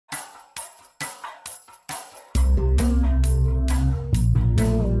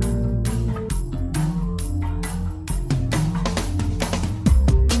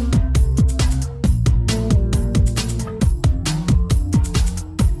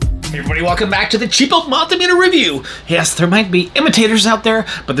Hey everybody, welcome back to the CHEAP-O Multimeter review. Yes, there might be imitators out there,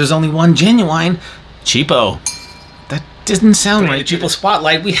 but there's only one genuine CHEAP-O. That didn't sound right. CHEAP-O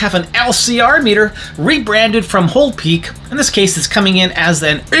Spotlight, we have an LCR meter rebranded from HOLDPEAK. In this case, it's coming in as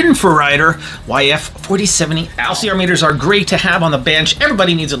an INFURIDER YF4070. LCR meters are great to have on the bench.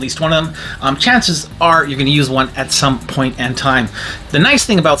 Everybody needs at least one of them. Chances are you're going to use one at some point in time. The nice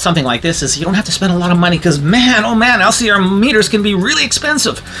thing about something like this is you don't have to spend a lot of money because, man, oh man, LCR meters can be really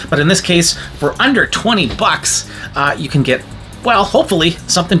expensive. But in this case, for under 20 bucks, you can get, well, hopefully,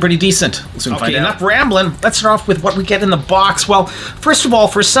 something pretty decent. We'll soon find out. Enough rambling. Let's start off with what we get in the box. Well, first of all,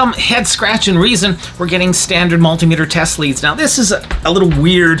 for some head-scratching reason, we're getting standard multimeter test leads. Now, this is a little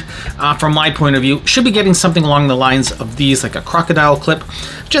weird from my point of view. Should be getting something along the lines of these, like a crocodile clip,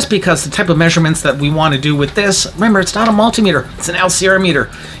 just because the type of measurements that we want to do with this, remember, it's not a multimeter, it's an LCR meter.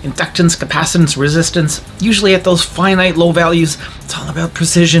 Inductance, capacitance, resistance, usually at those finite low values, it's all about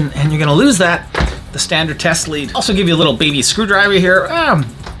precision, and you're going to lose that. The standard test lead. Also give you a little baby screwdriver here,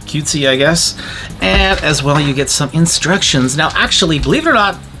 cutesy I guess, and as well you get some instructions. Now actually, believe it or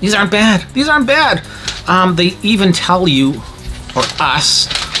not, these aren't bad. These aren't bad. They even tell you, or us,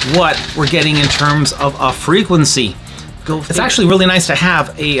 what we're getting in terms of a frequency. It's actually really nice to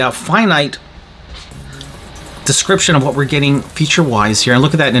have a finite description of what we're getting feature-wise here. And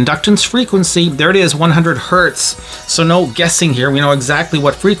look at that, inductance frequency, there it is, 100 hertz. So no guessing here, we know exactly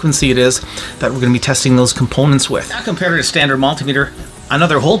what frequency it is that we're going to be testing those components with. Now compared to a standard multimeter,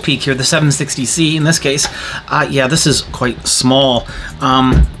 another HOLDPEAK here, the 760C in this case, yeah, this is quite small.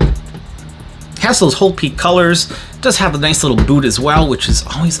 Has those HOLDPEAK colors, does have a nice little boot as well, which is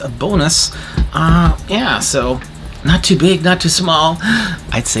always a bonus. Yeah, so not too big, not too small.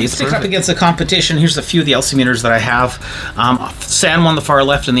 I'd say it's perfect. Up against the competition, here's a few of the LC meters that I have. SAN on the far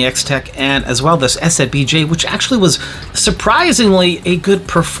left and the X-Tech, and as well this SZBJ, which actually was surprisingly a good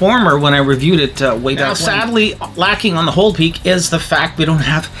performer when I reviewed it way back when. Sadly, lacking on the HOLDPEAK is the fact we don't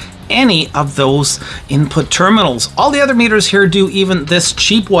have any of those input terminals. All the other meters here do, even this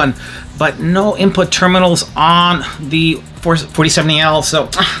cheap one, but no input terminals on the 4070L, so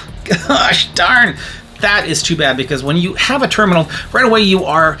gosh darn. That is too bad, because when you have a terminal, right away you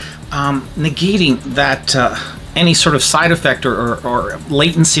are negating that any sort of side effect or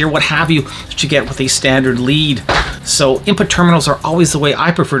latency or what have you that you get with a standard lead. So input terminals are always the way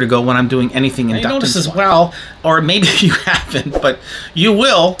I prefer to go when I'm doing anything inductance. You notice as well, or maybe you haven't, but you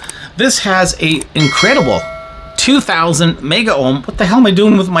will, this has a incredible 2000 mega ohm. What the hell am I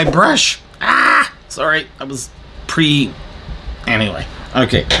doing with my brush? Sorry, I was anyway.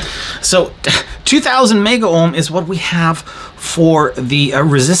 Okay, so 2000 mega ohm is what we have for the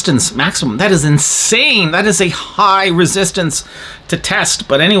resistance maximum. That is insane. That is a high resistance to test.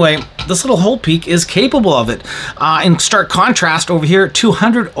 But anyway, this little HOLDPEAK is capable of it. In stark contrast over here,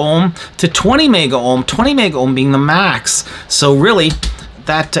 200 ohm to 20 mega ohm, 20 mega ohm being the max. So really,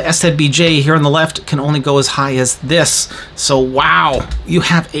 that SZBJ here on the left can only go as high as this. So wow, you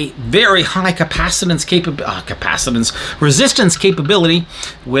have a very high resistance capability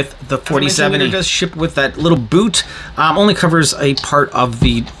with the 4070. It does ship with that little boot. Only covers a part of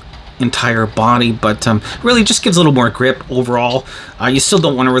the entire body, but really just gives a little more grip overall. You still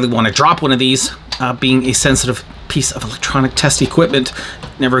don't really want to drop one of these, being a sensitive piece of electronic test equipment.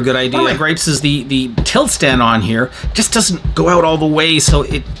 Never a good idea. One of my gripes is the tilt stand on here just doesn't go out all the way, so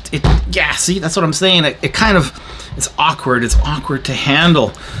yeah, see, that's what I'm saying. It kind of, it's awkward to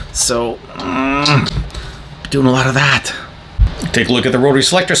handle. So doing a lot of that. Take a look at the rotary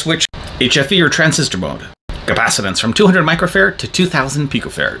selector switch, HFE or transistor mode. Capacitance from 200 microfarad to 2000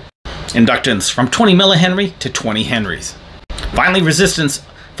 picofarad. Inductance from 20 millihenry to 20 henries. Finally, resistance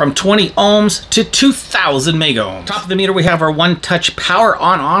from 20 ohms to 2000 mega ohms. Top of the meter, we have our one-touch power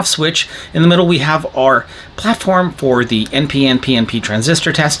on-off switch. In the middle, we have our platform for the NPN, PNP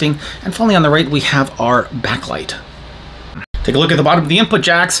transistor testing. And finally, on the right, we have our backlight. Take a look at the bottom of the input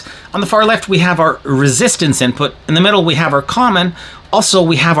jacks. On the far left, we have our resistance input. In the middle, we have our common. Also,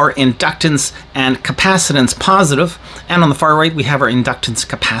 we have our inductance and capacitance positive. And on the far right, we have our inductance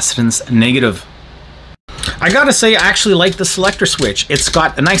capacitance negative. I gotta say, I actually like the selector switch. It's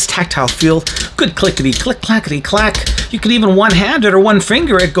got a nice tactile feel, good clickety-click, clackety-clack. You can even one-hand it or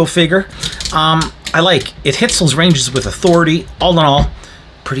one-finger it, go figure. I like it. Hits those ranges with authority. All in all,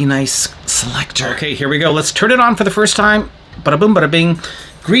 pretty nice selector. Okay, here we go. Let's turn it on for the first time. Bada boom, bada bing.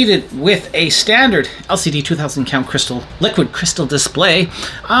 Greeted with a standard LCD 2000 count liquid crystal display.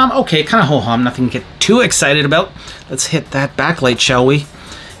 Okay, kind of ho-hum, nothing to get too excited about. Let's hit that backlight, shall we?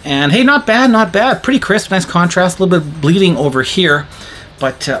 And hey, not bad, not bad. Pretty crisp, nice contrast, a little bit of bleeding over here,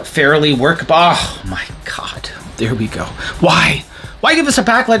 but fairly workable. Oh my God, there we go. Why? Why give us a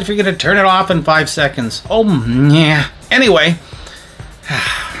backlight if you're going to turn it off in 5 seconds? Oh, yeah. Anyway.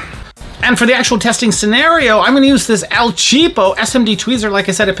 And for the actual testing scenario, I'm going to use this CHEAP-O SMD tweezer. Like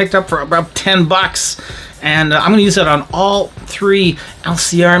I said, I picked up for about 10 bucks. And I'm going to use it on all 3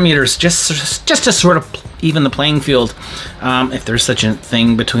 LCR meters just to sort of even the playing field. If there's such a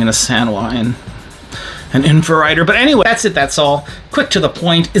thing between a Sanwa and an INFURIDER. But anyway, that's it, that's all. Quick to the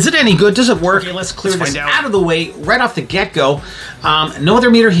point. Is it any good? Does it work? Okay, let's clear this out of the way right off the get-go. No other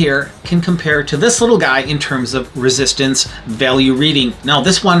meter here can compare to this little guy in terms of resistance value reading. Now,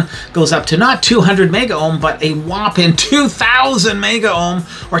 this one goes up to not 200 mega ohm, but a whopping 2,000 mega ohm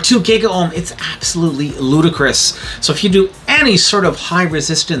or 2 giga ohm. It's absolutely ludicrous. So if you do any sort of high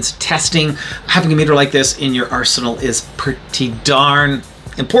resistance testing, having a meter like this in your arsenal is pretty darn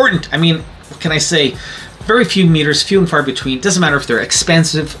important. I mean, what can I say? Very few meters, few and far between. Doesn't matter if they're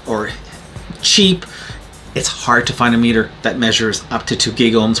expensive or cheap. It's hard to find a meter that measures up to 2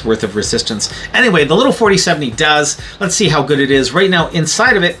 giga ohms worth of resistance. Anyway, the little 4070 does. Let's see how good it is. Right now,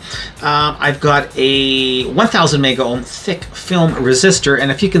 inside of it, I've got a 1000 mega ohm thick film resistor. And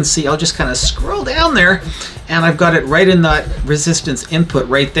if you can see, I'll just kind of scroll down there, and I've got it right in that resistance input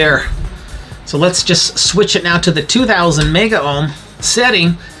right there. So let's just switch it now to the 2000 mega ohm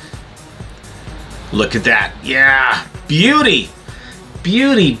setting. Look at that. Yeah, beauty.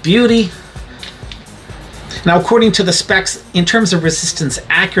 Beauty, beauty. Now, according to the specs, in terms of resistance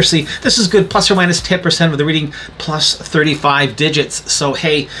accuracy, this is good, plus or minus 10% of the reading, plus 35 digits. So,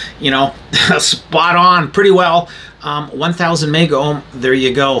 hey, you know, spot on, pretty well. 1000 mega ohm, there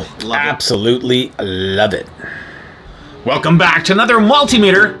you go. Love it. Absolutely love it. Welcome back to another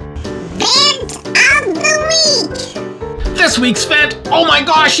Multimeter. Vent of the week. This week's vent, oh my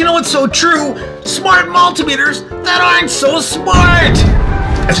gosh, you know what's so true? Smart multimeters that aren't so smart.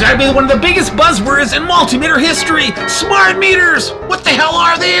 It's gotta be one of the biggest buzzwords in multimeter history. Smart meters. What the hell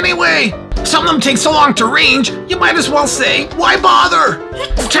are they anyway? Some of them take so long to range, you might as well say, why bother?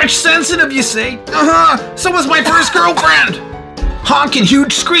 Touch sensitive, you say? So was my first girlfriend. Honking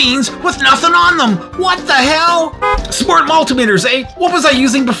huge screens with nothing on them. What the hell? Smart multimeters, eh? What was I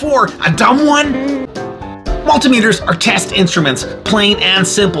using before? A dumb one? Multimeters are test instruments, plain and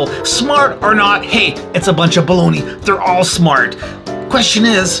simple. Smart or not, hey, it's a bunch of baloney. They're all smart. Question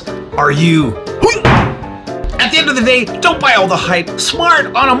is, are you? At the end of the day, don't buy all the hype. Smart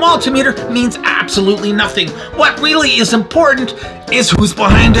on a multimeter means absolutely nothing. What really is important is who's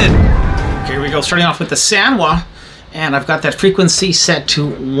behind it. Okay, here we go, starting off with the Sanwa. And I've got that frequency set to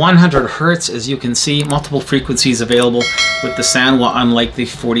 100 hertz, as you can see. Multiple frequencies available with the Sanwa, unlike the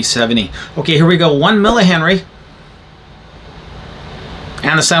 4070. Okay, here we go, 1 millihenry.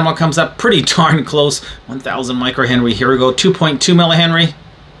 And the Sanwa comes up pretty darn close, 1000 microhenry. Here we go, 2.2 millihenry.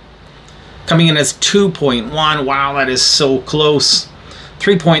 Coming in as 2.1, wow, that is so close.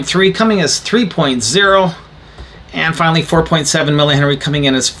 3.3 coming as 3.0. And finally, 4.7 millihenry coming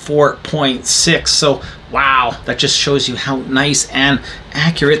in as 4.6. So, wow, that just shows you how nice and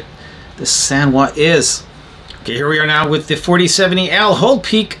accurate this Sanwa is. Okay, here we are now with the 4070L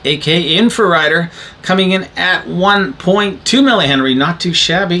HOLDPEAK, aka INFURIDER, coming in at 1.2 millihenry. Not too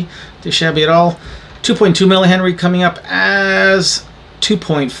shabby at all. 2.2 millihenry coming up as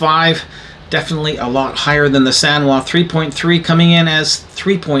 2.5. Definitely a lot higher than the Sanwa. 3.3 coming in as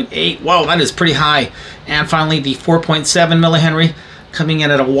 3.8. Wow, that is pretty high. And finally, the 4.7 millihenry coming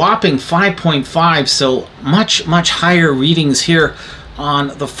in at a whopping 5.5. So much, much higher readings here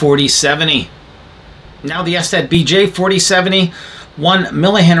on the 4070. Now the SZBJ 4070, 1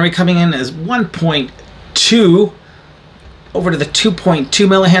 millihenry coming in as 1.2. Over to the 2.2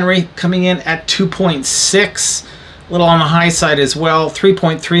 millihenry coming in at 2.6. A little on the high side as well.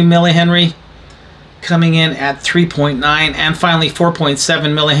 3.3 millihenry coming in at 3.9. And finally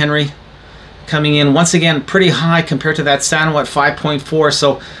 4.7 millihenry coming in once again pretty high compared to that Sanwa at 5.4.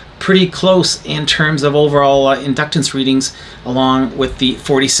 So pretty close in terms of overall inductance readings, along with the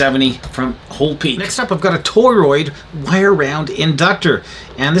 4070 from HOLDPEAK. Next up, I've got a toroid wire round inductor,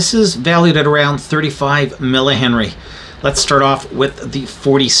 and this is valued at around 35 millihenry. Let's start off with the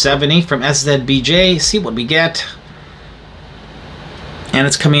 4070 from SZBJ, see what we get. And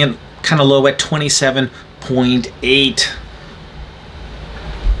it's coming in kind of low at 27.8.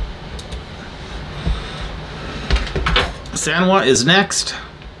 Sanwa is next.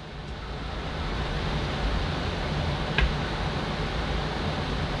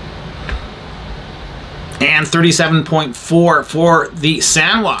 And 37.4 for the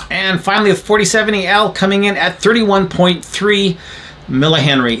Sanwa. And finally, the 4070L coming in at 31.3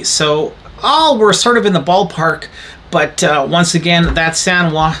 millihenry. So all we're sort of in the ballpark, but once again, that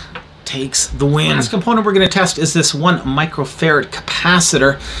Sanwa takes the win. This component we're going to test is this 1 microfarad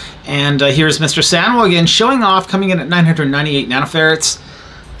capacitor. And here's Mr. Sanwo again showing off, coming in at 998 nanofarads.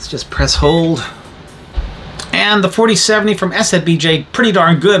 Let's just press hold. And the 4070 from SZBJ, pretty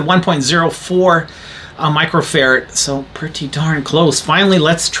darn good, 1.04 microfarad, so pretty darn close. Finally,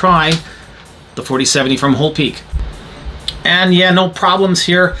 let's try the 4070 from HOLDPEAK. And yeah, no problems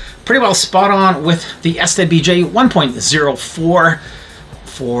here. Pretty well spot on with the SZBJ 1.04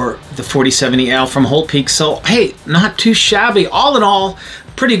 for the 4070L from HOLDPEAK. So hey, not too shabby. All in all,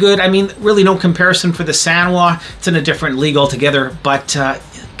 pretty good. I mean, really no comparison for the Sanwa. It's in a different league altogether, but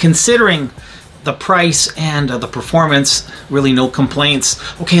considering the price and the performance, really no complaints.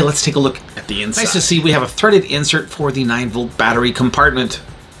 Okay, let's take a look at the inside. Nice to see we have a threaded insert for the 9-volt battery compartment.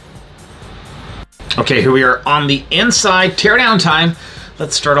 Okay, here we are on the inside. Teardown time.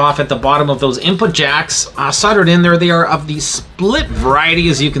 Let's start off at the bottom of those input jacks. Soldered in there. They are of the split variety,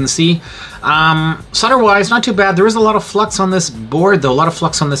 as you can see. Solder-wise, not too bad. There is a lot of flux on this board, though. A lot of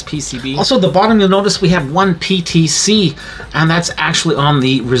flux on this PCB. Also, at the bottom, you'll notice we have 1 PTC, and that's actually on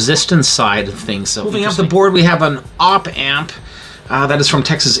the resistance side of things. So moving up the board, we have an op amp. That is from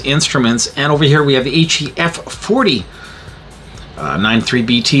Texas Instruments. And over here, we have the HEF40.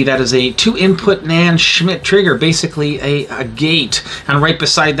 93BT, that is a 2-input NAND Schmidt trigger, basically a gate. And right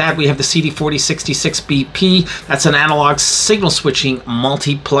beside that we have the CD4066BP, that's an analog signal switching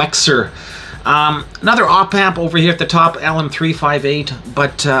multiplexer. Another op amp over here at the top, LM358,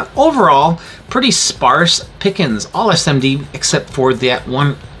 but overall pretty sparse pickings, all SMD except for that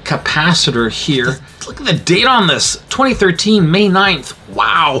 1 capacitor here. Look at the date on this, 2013, May 9th.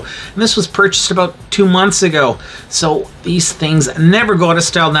 Wow. And this was purchased about 2 months ago. So these things never go out of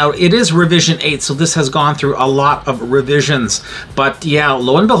style. Now, it is revision 8, so this has gone through a lot of revisions. But yeah,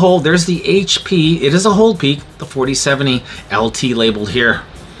 lo and behold, there's the HP. It is a HOLDPEAK, the 4070 LT labeled here.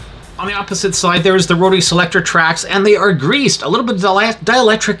 On the opposite side, there's the rotary selector tracks, and they are greased. A little bit of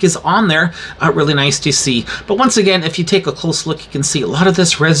dielectric is on there. Really nice to see. But once again, if you take a close look, you can see a lot of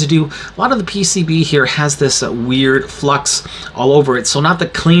this residue. A lot of the PCB here has this weird flux all over it, so not the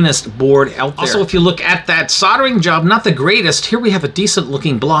cleanest board out there. Also, if you look at that soldering job, not the greatest. Here we have a decent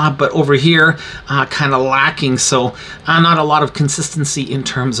looking blob, but over here, kind of lacking, so not a lot of consistency in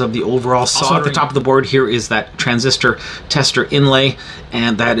terms of the overall soldering. Also, at the top of the board here is that transistor tester inlay,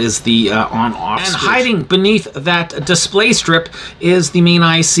 and that is the on-off switch. And hiding beneath that display strip is the main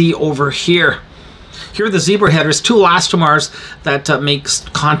IC over here. Here are the zebra headers, 2 elastomers that makes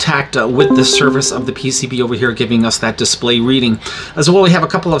contact with the surface of the PCB over here, giving us that display reading. As well, we have a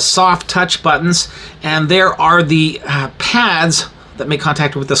couple of soft touch buttons, and there are the pads that make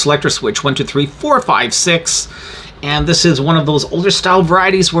contact with the selector switch, 1, 2, 3, 4, 5, 6. And this is one of those older style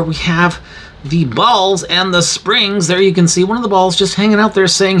varieties where we have the balls and the springs. There you can see one of the balls just hanging out there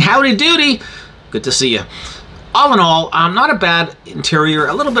saying howdy doody. Good to see you. All in all, not a bad interior,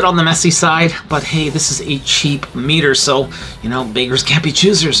 a little bit on the messy side, but hey, this is a cheap meter, so, you know, beggars can't be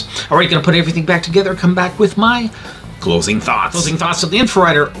choosers. All right, gonna put everything back together, come back with my closing thoughts. Closing thoughts of the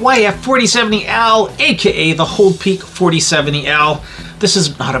INFURIDER YF4070L, aka the HOLDPEAK 4070L. This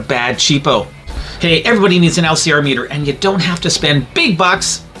is not a bad cheapo. Hey, everybody needs an LCR meter, and you don't have to spend big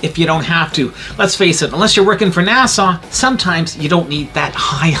bucks if you don't have to. Let's face it, unless you're working for NASA, sometimes you don't need that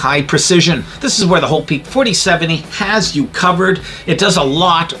high precision. This is where the HOLDPEAK 4070 has you covered. It does a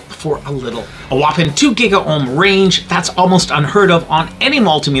lot for a little. A whopping 2 gigaohm range, that's almost unheard of on any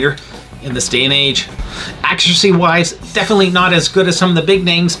multimeter in this day and age. Accuracy-wise, definitely not as good as some of the big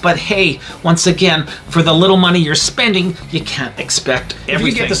names, but hey, once again, for the little money you're spending, you can't expect everything. If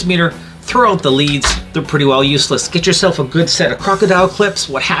you get this meter, throw out the leads, they're pretty well useless. Get yourself a good set of crocodile clips,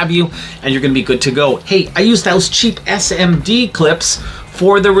 what have you, and you're gonna be good to go. Hey, I used those cheap SMD clips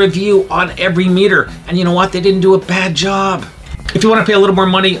for the review on every meter, and you know what? They didn't do a bad job. If you want to pay a little more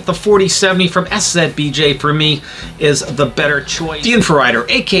money, the 4070 from SZBJ for me is the better choice. The INFURIDER,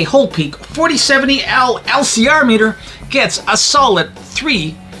 aka HOLDPEAK 4070L LCR meter, gets a solid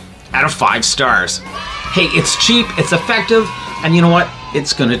 3 out of 5 stars. Hey, it's cheap, it's effective, and you know what?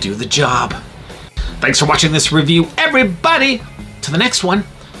 It's gonna do the job. Thanks for watching this review, everybody. To the next one,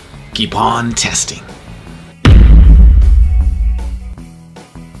 keep on testing.